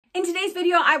In today's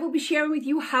video, I will be sharing with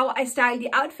you how I styled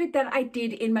the outfit that I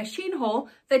did in my SHEIN haul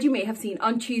that you may have seen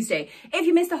on Tuesday. If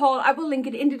you missed the haul, I will link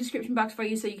it in the description box for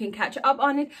you so you can catch up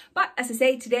on it. But as I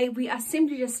say, today we are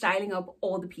simply just styling up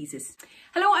all the pieces.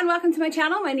 Hello and welcome to my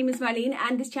channel. My name is Marleen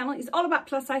and this channel is all about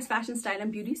plus size fashion, style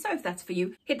and beauty. So if that's for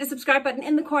you, hit the subscribe button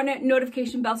in the corner,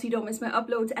 notification bell so you don't miss my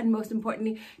uploads, and most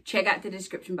importantly, check out the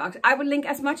description box. I will link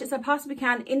as much as I possibly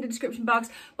can in the description box,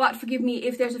 but forgive me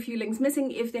if there's a few links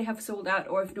missing, if they have sold out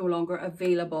or if no longer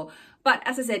available. But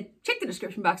as I said, check the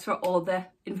description box for all the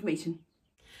information.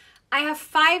 I have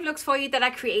 5 looks for you that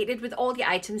I created with all the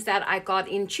items that I got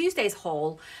in Tuesday's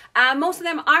haul. Most of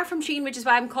them are from SHEIN, which is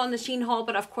why I'm calling the SHEIN haul,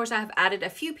 but of course I have added a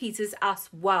few pieces as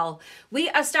well. We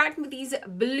are starting with these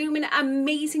blooming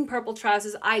amazing purple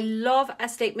trousers. I love a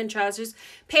statement trousers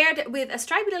paired with a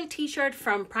stripy little t-shirt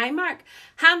from Primark.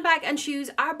 Handbag and shoes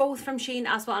are both from SHEIN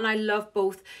as well, and I love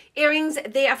both. Earrings,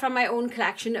 they are from my own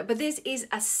collection, but this is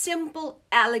a simple,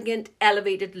 elegant,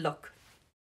 elevated look.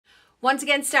 Once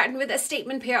again, starting with a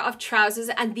statement pair of trousers,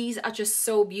 and these are just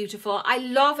so beautiful. I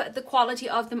love the quality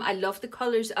of them. I love the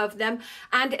colors of them,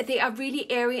 and they are really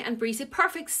airy and breezy.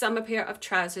 Perfect summer pair of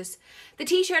trousers. The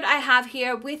t-shirt I have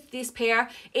here with this pair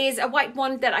is a white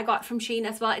one that I got from SHEIN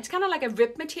as well. It's kind of like a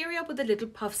rib material with a little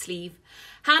puff sleeve.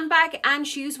 Handbag and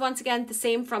shoes, once again, the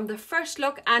same from the first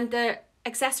look, and the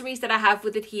accessories that I have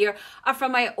with it here are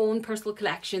from my own personal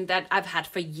collection that I've had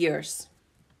for years.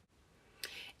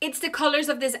 It's the colors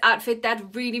of this outfit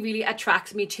that really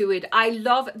attracts me to it. I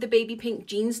love the baby pink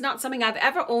jeans, not something I've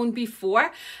ever owned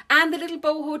before. And the little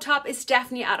boho top is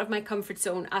definitely out of my comfort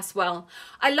zone as well.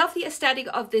 I love the aesthetic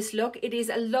of this look. It is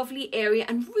a lovely, airy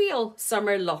and real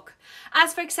summer look.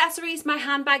 As for accessories, my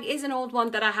handbag is an old one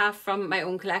that I have from my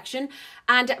own collection.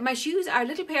 And my shoes are a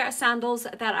little pair of sandals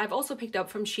that I've also picked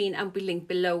up from SHEIN and will be linked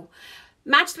below.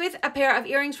 Matched with a pair of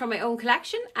earrings from my own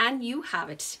collection, and you have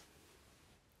it.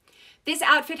 This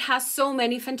outfit has so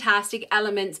many fantastic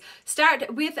elements.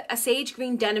 Start with a sage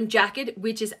green denim jacket,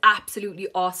 which is absolutely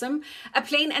awesome. A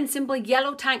plain and simple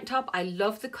yellow tank top. I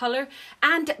love the color.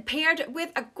 And paired with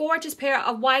a gorgeous pair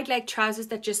of wide leg trousers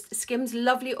that just skims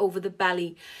lovely over the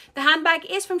belly. The handbag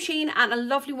is from SHEIN and a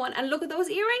lovely one. And look at those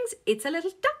earrings. It's a little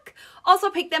duck.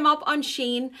 Also picked them up on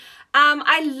SHEIN.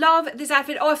 I love this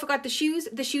outfit. Oh, I forgot the shoes.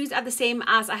 The shoes are the same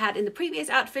as I had in the previous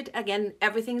outfit. Again,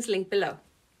 everything's linked below.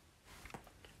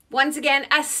 Once again,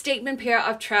 a statement pair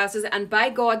of trousers, and by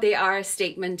God, they are a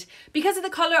statement. Because of the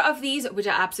colour of these, which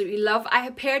I absolutely love, I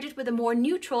have paired it with a more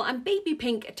neutral and baby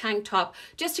pink tank top,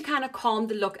 just to kind of calm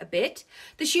the look a bit.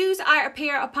 The shoes are a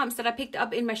pair of pumps that I picked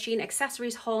up in my SHEIN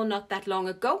accessories haul not that long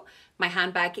ago. My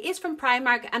handbag is from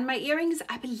Primark, and my earrings,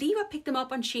 I believe I picked them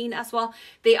up on SHEIN as well.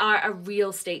 They are a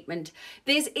real statement.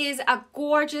 This is a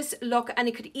gorgeous look, and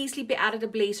it could easily be added a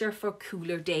blazer for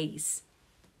cooler days.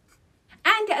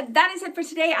 And that is it for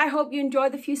today. I hope you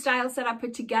enjoyed the few styles that I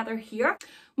put together here.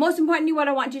 Most importantly, what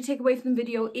I want you to take away from the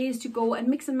video is to go and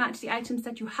mix and match the items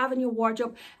that you have in your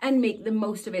wardrobe and make the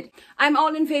most of it. I'm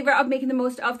all in favor of making the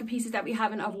most of the pieces that we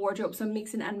have in our wardrobe, so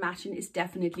mixing and matching is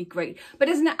definitely great. But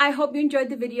isn't it, I hope you enjoyed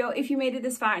the video. If you made it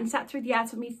this far and sat through the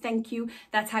ads with me, thank you.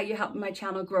 That's how you help my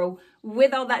channel grow.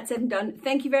 With all that said and done,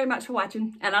 thank you very much for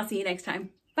watching, and I'll see you next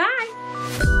time.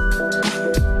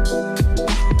 Bye!